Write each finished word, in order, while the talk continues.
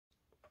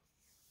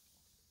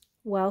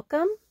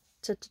Welcome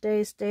to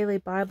today's daily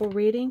Bible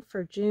reading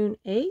for June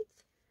 8th.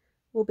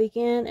 We'll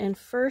begin in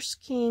 1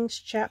 Kings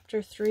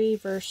chapter 3,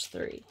 verse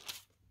 3.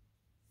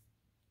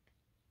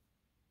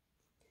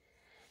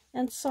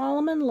 And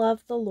Solomon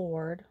loved the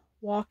Lord,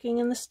 walking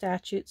in the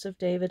statutes of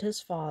David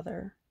his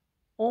father.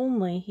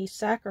 Only he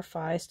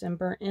sacrificed and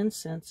burnt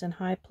incense in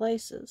high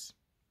places.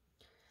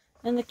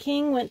 And the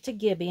king went to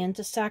Gibeon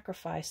to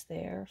sacrifice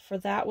there, for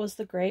that was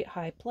the great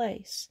high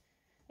place.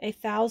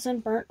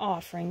 1,000 burnt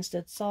offerings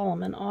did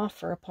Solomon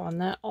offer upon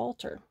that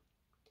altar.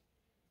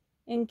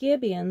 In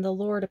Gibeon the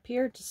Lord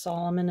appeared to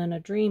Solomon in a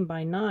dream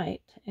by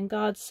night, and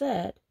God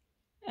said,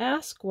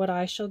 "Ask what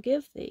I shall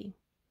give thee."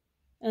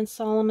 And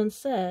Solomon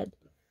said,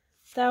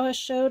 "Thou hast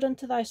showed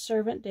unto thy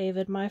servant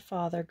David my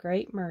father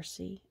great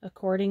mercy,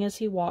 according as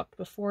he walked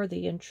before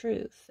thee in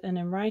truth, and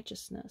in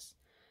righteousness,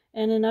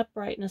 and in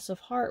uprightness of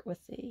heart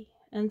with thee.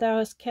 And thou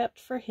hast kept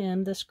for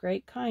him this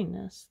great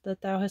kindness, that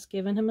thou hast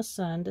given him a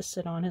son to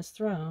sit on his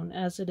throne,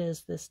 as it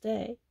is this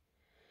day.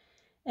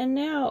 And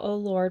now, O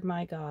Lord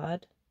my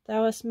God,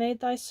 thou hast made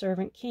thy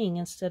servant king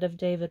instead of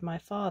David my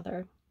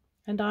father,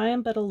 and I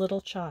am but a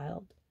little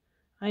child.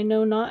 I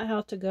know not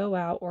how to go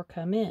out or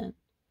come in.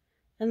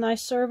 And thy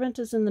servant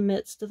is in the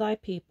midst of thy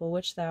people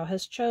which thou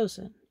hast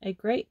chosen, a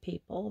great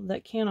people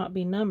that cannot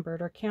be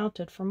numbered or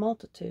counted for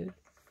multitude.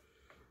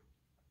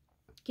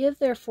 Give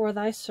therefore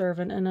thy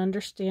servant an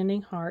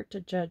understanding heart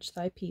to judge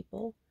thy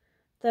people,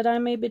 that I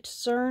may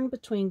discern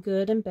between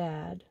good and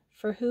bad,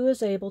 for who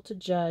is able to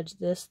judge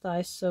this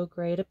thy so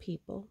great a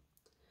people?"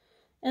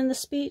 And the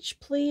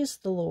speech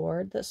pleased the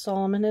Lord, that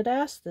Solomon had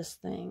asked this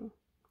thing.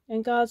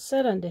 And God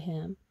said unto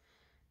him,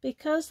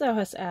 "Because thou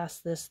hast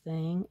asked this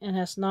thing, and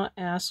hast not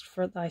asked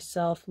for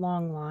thyself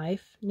long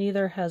life,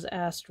 neither hast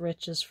asked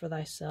riches for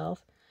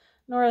thyself,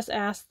 nor hast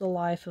asked the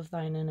life of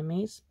thine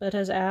enemies, but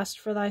hast asked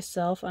for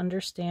thyself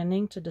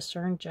understanding to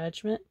discern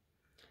judgment,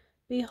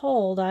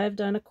 behold, I have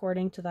done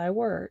according to thy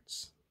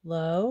words.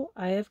 Lo,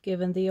 I have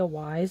given thee a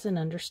wise and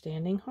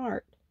understanding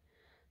heart,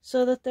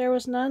 so that there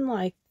was none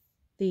like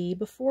thee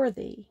before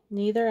thee,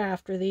 neither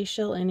after thee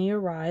shall any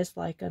arise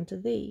like unto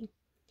thee.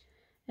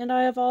 And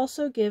I have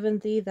also given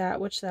thee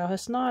that which thou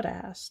hast not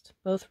asked,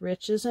 both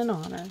riches and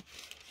honor,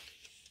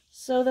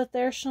 so that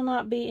there shall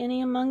not be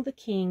any among the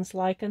kings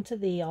like unto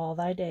thee all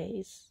thy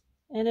days.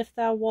 And if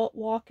thou wilt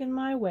walk in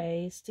my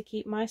ways, to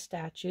keep my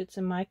statutes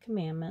and my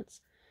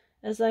commandments,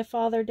 as thy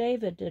father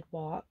David did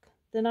walk,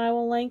 then I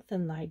will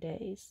lengthen thy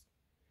days."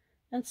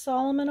 And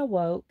Solomon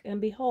awoke,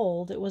 and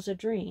behold, it was a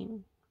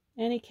dream.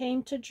 And he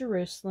came to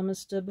Jerusalem, and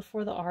stood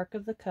before the ark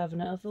of the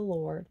covenant of the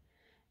Lord,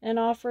 and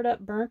offered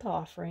up burnt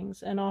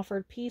offerings, and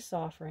offered peace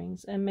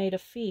offerings, and made a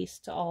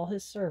feast to all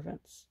his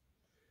servants.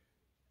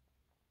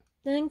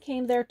 Then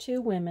came there 2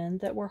 women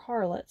that were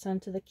harlots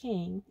unto the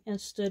king,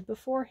 and stood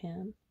before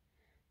him.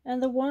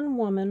 And the one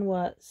woman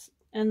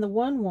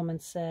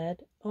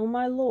said, "O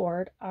my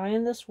lord, I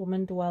and this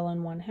woman dwell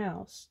in one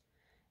house,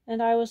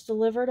 and I was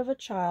delivered of a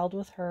child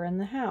with her in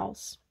the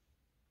house.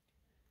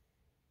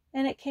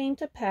 And it came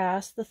to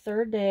pass the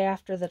 3rd day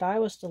after that I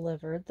was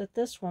delivered, that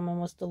this woman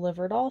was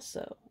delivered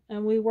also,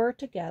 and we were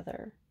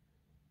together.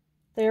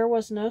 There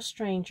was no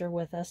stranger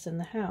with us in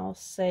the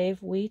house,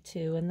 save we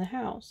 2 in the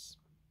house.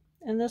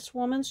 And this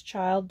woman's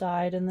child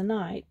died in the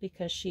night,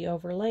 because she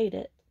overlaid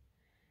it.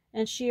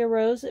 And she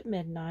arose at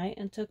midnight,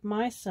 and took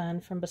my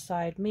son from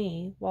beside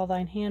me, while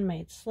thine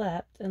handmaid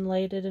slept, and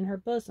laid it in her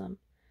bosom,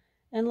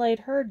 and laid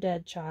her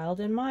dead child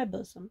in my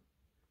bosom.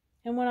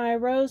 And when I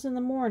arose in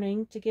the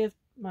morning to give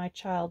my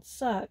child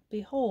suck,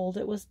 behold,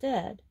 it was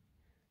dead.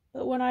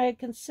 But when I had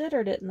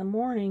considered it in the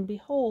morning,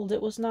 behold,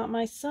 it was not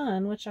my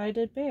son which I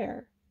did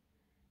bear.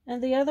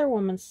 And the other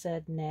woman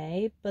said,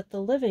 Nay, but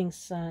the living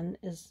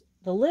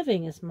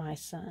is my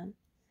son,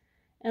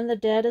 and the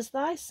dead is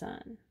thy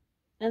son.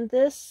 And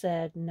this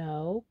said,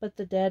 No, but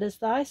the dead is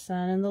thy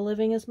son, and the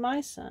living is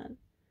my son.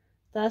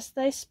 Thus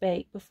they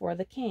spake before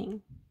the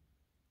king.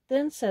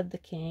 Then said the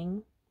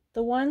king,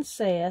 The one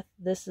saith,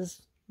 This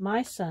is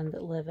my son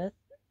that liveth,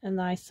 and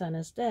thy son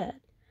is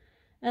dead.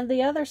 And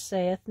the other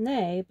saith,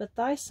 Nay, but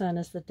thy son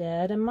is the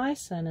dead, and my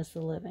son is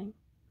the living.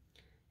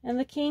 And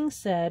the king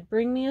said,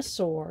 Bring me a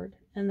sword.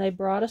 And they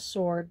brought a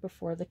sword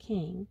before the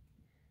king.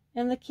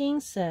 And the king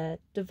said,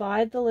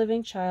 Divide the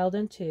living child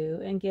in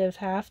 2, and give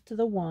half to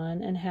the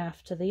one, and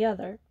half to the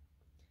other.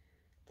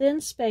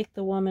 Then spake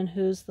the woman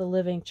whose the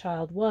living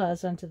child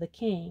was unto the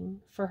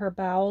king, for her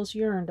bowels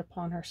yearned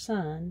upon her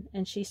son,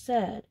 and she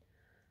said,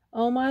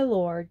 O my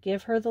lord,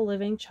 give her the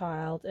living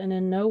child, and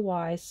in no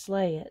wise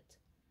slay it.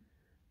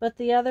 But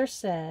the other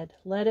said,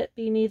 Let it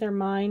be neither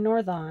mine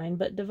nor thine,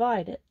 but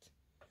divide it.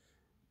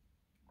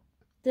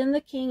 Then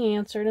the king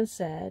answered and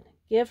said,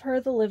 Give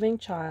her the living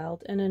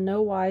child, and in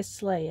no wise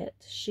slay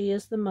it. She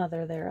is the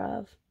mother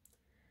thereof.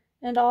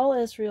 And all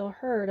Israel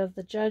heard of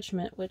the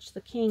judgment which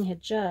the king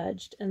had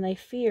judged, and they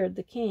feared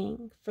the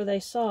king, for they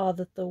saw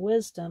that the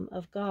wisdom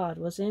of God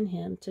was in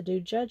him to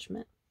do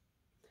judgment.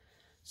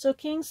 So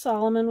King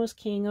Solomon was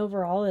king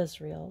over all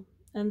Israel,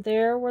 and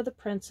there were the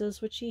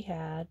princes which he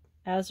had,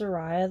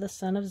 Azariah the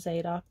son of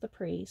Zadok the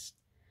priest,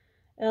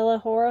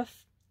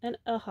 Elihoreph and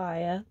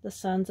Ahiah, the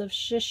sons of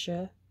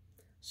Shishah,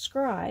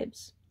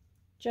 scribes,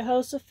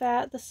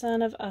 Jehoshaphat, the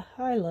son of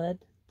Ahilud,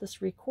 the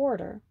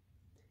recorder,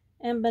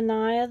 and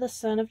Benaiah, the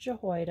son of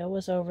Jehoiada,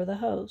 was over the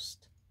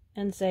host,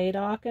 and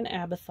Zadok and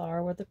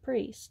Abiathar were the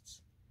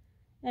priests,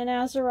 and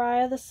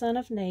Azariah, the son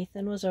of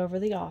Nathan, was over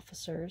the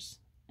officers,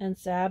 and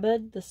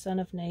Zabad, the son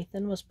of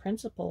Nathan, was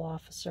principal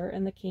officer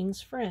and the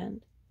king's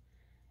friend,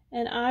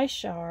 and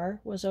Ishar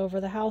was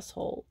over the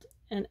household,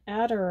 and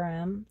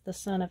Adoram, the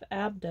son of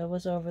Abda,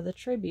 was over the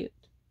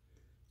tribute.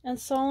 And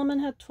Solomon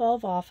had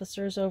 12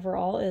 officers over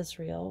all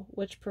Israel,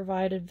 which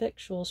provided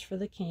victuals for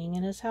the king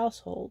and his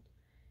household.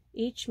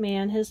 Each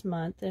man his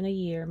month in a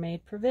year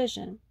made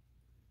provision.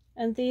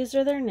 And these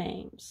are their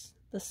names: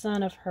 the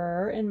son of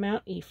Hur in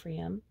Mount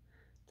Ephraim,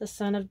 the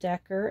son of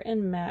Decher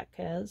in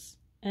Machaz,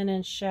 and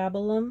in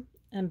Shabbalim,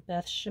 and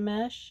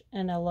Bethshemesh,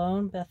 and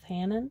Elon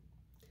Bethhanan,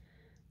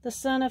 the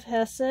son of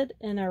Hesed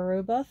in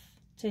Aruboth,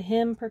 to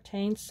him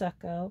pertained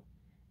Succo,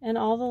 and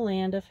all the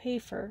land of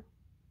Hepher,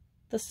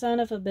 the son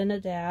of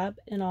Abinadab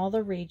in all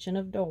the region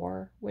of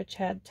Dor, which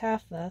had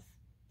Taphath,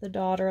 the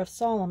daughter of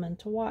Solomon,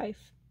 to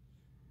wife.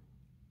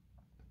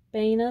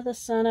 Baana, the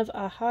son of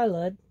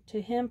Ahilud,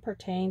 to him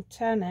pertained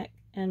Tanakh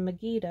and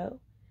Megiddo,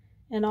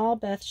 and all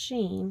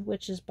Bethshean,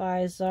 which is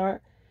by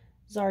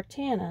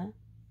Zartana,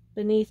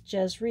 beneath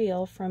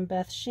Jezreel, from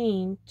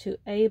Bethshean to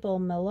Abel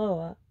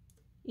Meloah,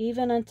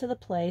 even unto the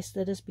place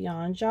that is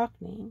beyond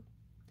Jokneam.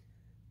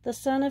 The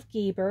son of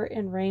Geber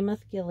in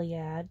Ramoth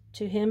Gilead,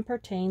 to him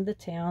pertained the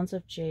towns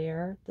of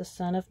Jair, the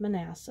son of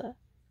Manasseh,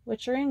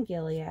 which are in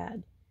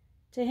Gilead.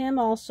 To him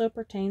also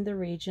pertained the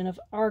region of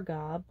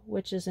Argob,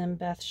 which is in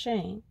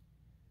Bethshan,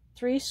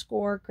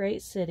 80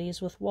 great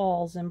cities with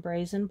walls and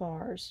brazen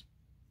bars.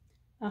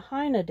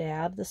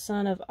 Ahinadab, the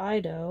son of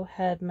Iddo,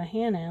 had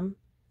Mahanaim.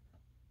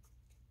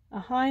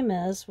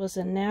 Ahimaaz was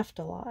in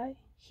Naphtali.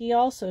 He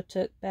also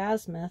took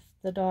Basmath,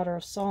 the daughter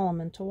of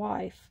Solomon, to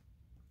wife.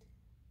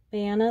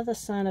 Baana, the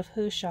son of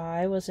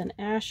Hushai, was in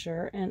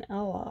Asher and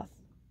Eloth.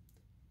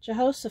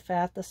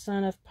 Jehoshaphat, the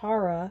son of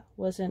Parah,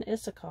 was in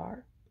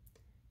Issachar.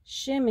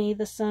 Shimi,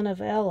 the son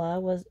of Elah,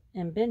 was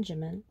in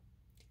Benjamin.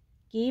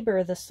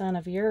 Geber, the son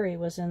of Uri,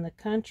 was in the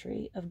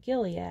country of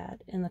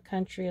Gilead, in the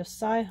country of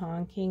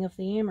Sihon, king of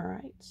the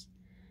Amorites,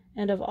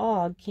 and of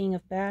Og, king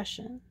of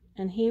Bashan,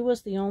 and he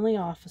was the only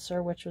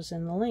officer which was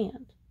in the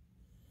land.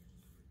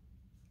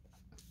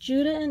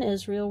 Judah and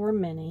Israel were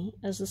many,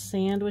 as the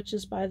sand which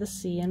is by the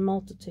sea in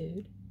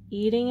multitude,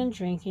 eating and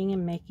drinking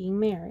and making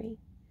merry.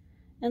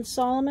 And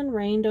Solomon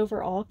reigned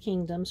over all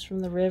kingdoms, from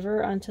the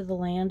river unto the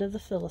land of the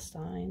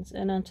Philistines,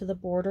 and unto the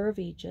border of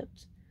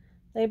Egypt.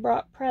 They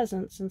brought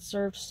presents and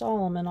served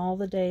Solomon all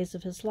the days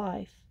of his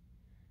life.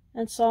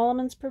 And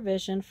Solomon's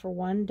provision for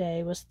one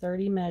day was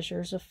 30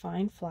 measures of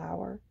fine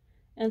flour,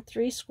 and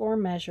 80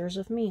 measures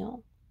of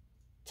meal,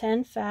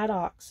 10 fat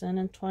oxen,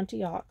 and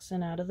 20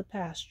 oxen out of the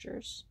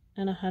pastures,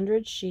 and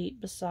 100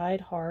 sheep,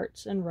 beside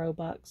harts and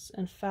roebucks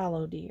and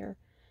fallow deer,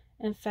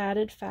 and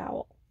fatted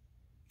fowl.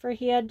 For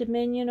he had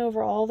dominion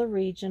over all the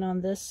region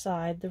on this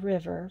side the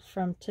river,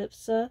 from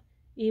Tiphsah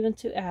even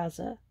to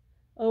Azza,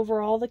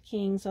 over all the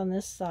kings on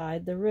this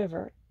side the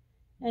river,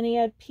 and he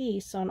had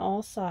peace on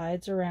all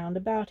sides around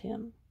about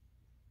him.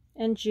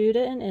 And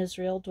Judah and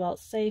Israel dwelt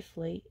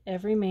safely,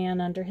 every man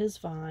under his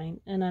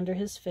vine and under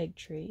his fig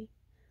tree,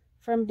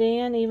 from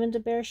Dan even to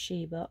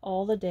Beersheba,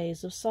 all the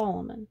days of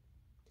Solomon.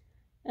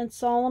 And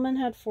Solomon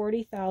had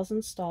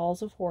 40,000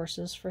 stalls of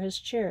horses for his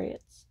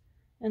chariots,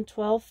 and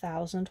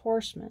 12,000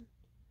 horsemen.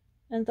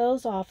 And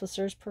those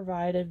officers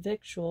provided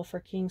victual for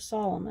King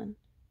Solomon,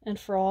 and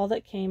for all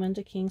that came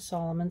unto King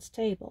Solomon's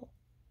table,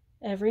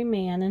 every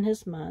man in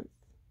his month.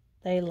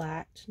 They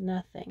lacked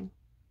nothing.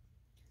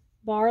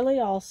 Barley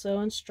also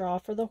and straw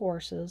for the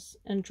horses,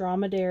 and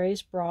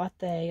dromedaries brought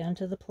they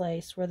unto the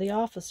place where the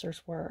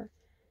officers were,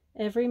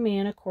 every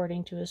man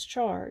according to his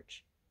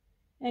charge.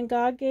 And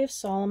God gave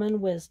Solomon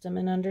wisdom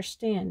and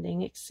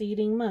understanding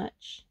exceeding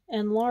much,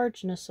 and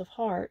largeness of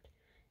heart,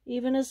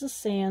 even as the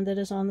sand that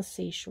is on the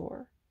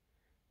seashore.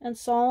 And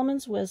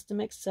Solomon's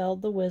wisdom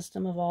excelled the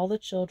wisdom of all the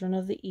children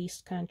of the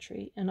east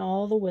country, and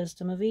all the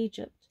wisdom of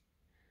Egypt.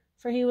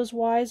 For he was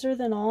wiser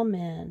than all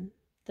men,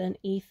 than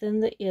Ethan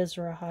the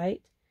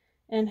Ezrahite,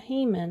 and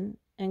Heman,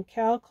 and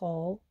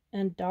Calcol,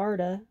 and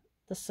Darda,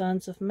 the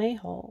sons of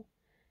Mahol,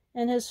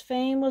 and his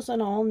fame was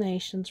in all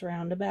nations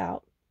round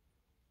about.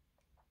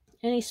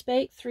 And he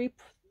spake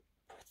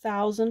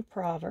 3,000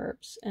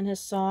 proverbs, and his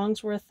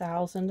songs were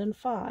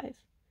 1,005.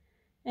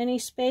 And he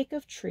spake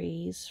of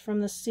trees,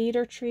 from the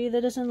cedar tree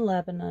that is in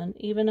Lebanon,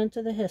 even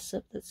unto the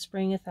hyssop that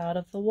springeth out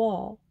of the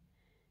wall.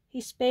 He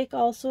spake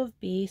also of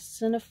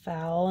beasts, and of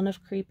fowl, and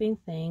of creeping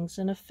things,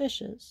 and of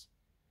fishes.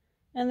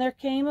 And there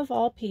came of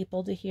all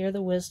people to hear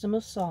the wisdom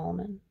of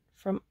Solomon,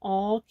 from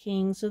all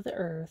kings of the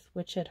earth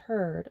which had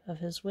heard of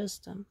his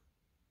wisdom.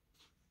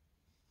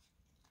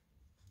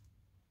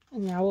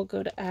 And now we'll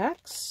go to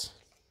Acts,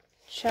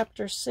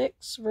 chapter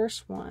 6,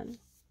 verse 1.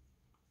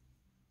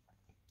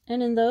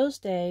 And in those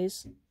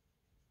days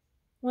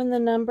When the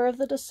number of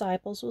the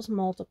disciples was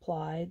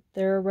multiplied,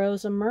 there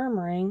arose a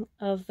murmuring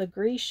of the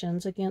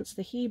Grecians against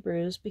the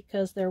Hebrews,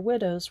 because their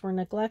widows were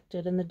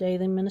neglected in the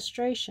daily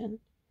ministration.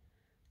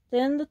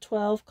 Then the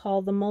 12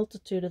 called the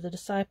multitude of the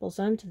disciples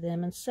unto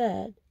them, and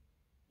said,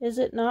 Is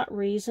it not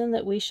reason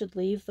that we should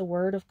leave the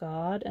word of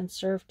God, and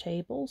serve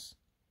tables?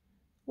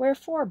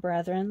 Wherefore,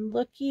 brethren,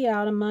 look ye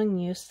out among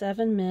you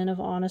 7 men of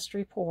honest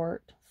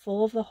report,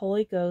 full of the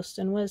Holy Ghost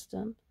and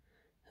wisdom,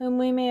 whom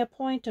we may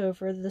appoint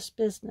over this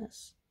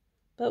business.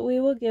 But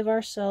we will give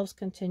ourselves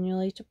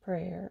continually to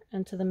prayer,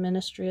 and to the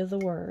ministry of the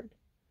word.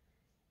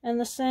 And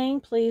the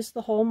saying pleased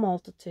the whole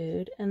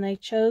multitude, and they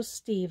chose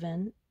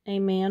Stephen, a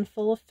man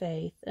full of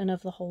faith and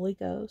of the Holy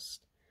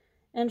Ghost,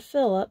 and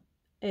Philip,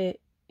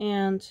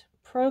 and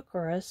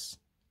Prochorus,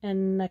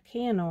 and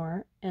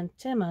Nicanor, and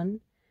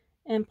Timon,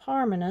 and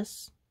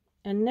Parmenas,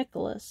 and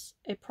Nicholas,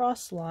 a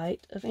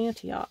proselyte of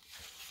Antioch,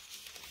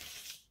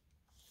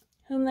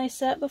 whom they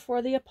set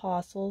before the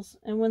apostles,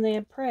 and when they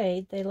had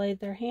prayed, they laid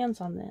their hands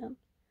on them.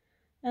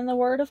 And the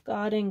word of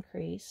God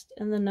increased,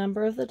 and the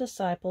number of the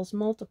disciples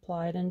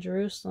multiplied in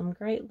Jerusalem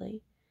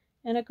greatly,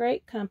 and a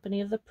great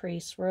company of the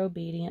priests were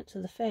obedient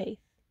to the faith.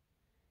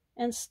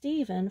 And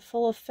Stephen,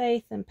 full of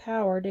faith and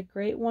power, did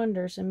great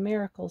wonders and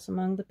miracles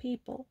among the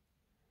people.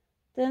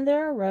 Then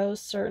there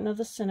arose certain of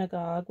the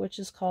synagogue, which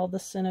is called the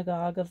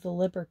synagogue of the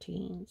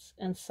Libertines,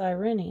 and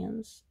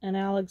Cyrenians, and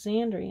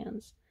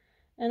Alexandrians,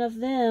 and of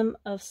them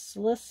of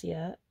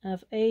Cilicia and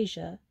of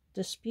Asia,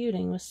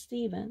 disputing with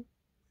Stephen.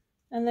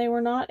 And they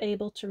were not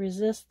able to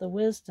resist the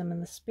wisdom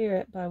and the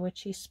spirit by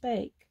which he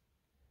spake.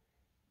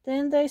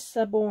 Then they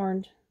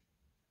suborned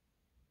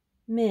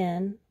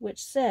men,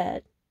 which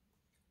said,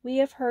 We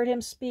have heard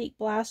him speak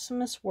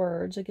blasphemous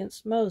words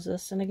against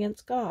Moses and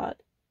against God.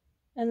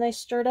 And they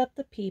stirred up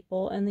the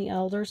people and the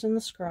elders and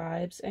the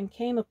scribes, and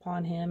came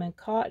upon him, and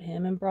caught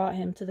him, and brought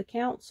him to the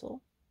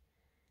council,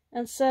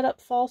 and set up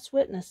false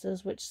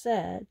witnesses, which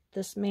said,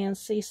 This man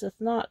ceaseth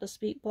not to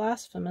speak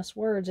blasphemous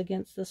words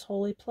against this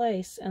holy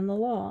place and the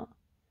law.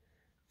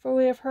 For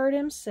we have heard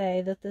him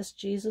say that this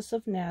Jesus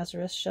of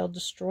Nazareth shall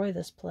destroy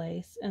this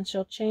place, and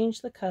shall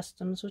change the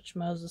customs which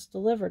Moses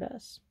delivered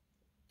us.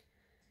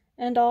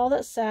 And all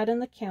that sat in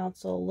the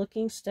council,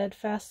 looking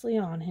steadfastly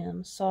on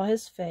him, saw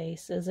his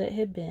face as it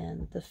had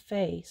been the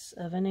face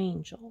of an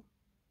angel.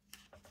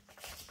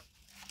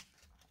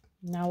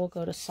 Now we'll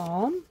go to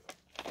Psalm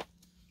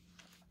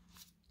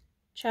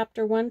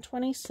chapter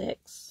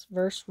 126,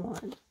 verse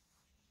 1.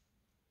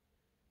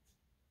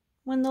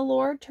 When the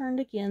Lord turned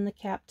again the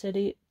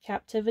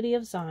captivity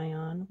of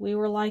Zion, we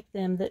were like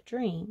them that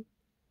dream.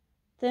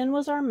 Then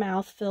was our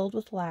mouth filled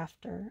with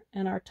laughter,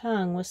 and our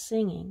tongue with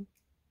singing.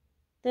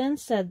 Then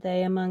said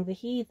they among the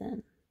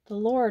heathen, The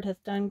Lord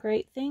hath done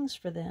great things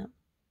for them.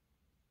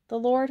 The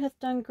Lord hath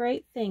done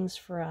great things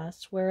for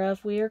us,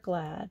 whereof we are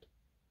glad.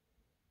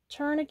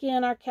 Turn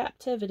again our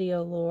captivity,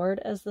 O Lord,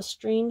 as the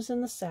streams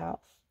in the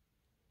south.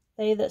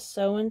 They that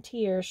sow in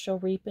tears shall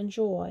reap in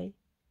joy.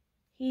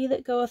 He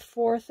that goeth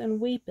forth and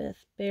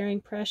weepeth,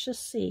 bearing precious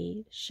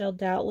seed, shall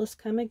doubtless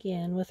come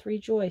again with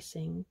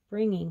rejoicing,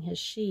 bringing his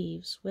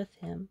sheaves with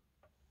him.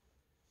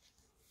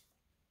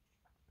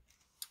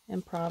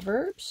 In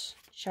Proverbs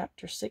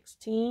chapter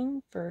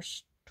 16,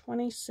 verse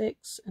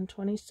 26 and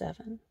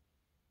 27.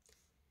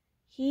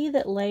 He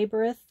that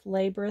laboureth,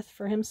 laboureth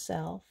for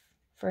himself,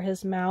 for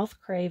his mouth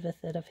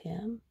craveth it of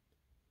him.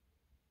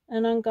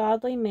 An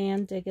ungodly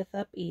man diggeth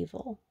up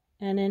evil,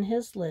 and in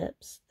his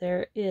lips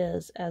there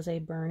is as a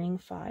burning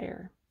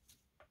fire.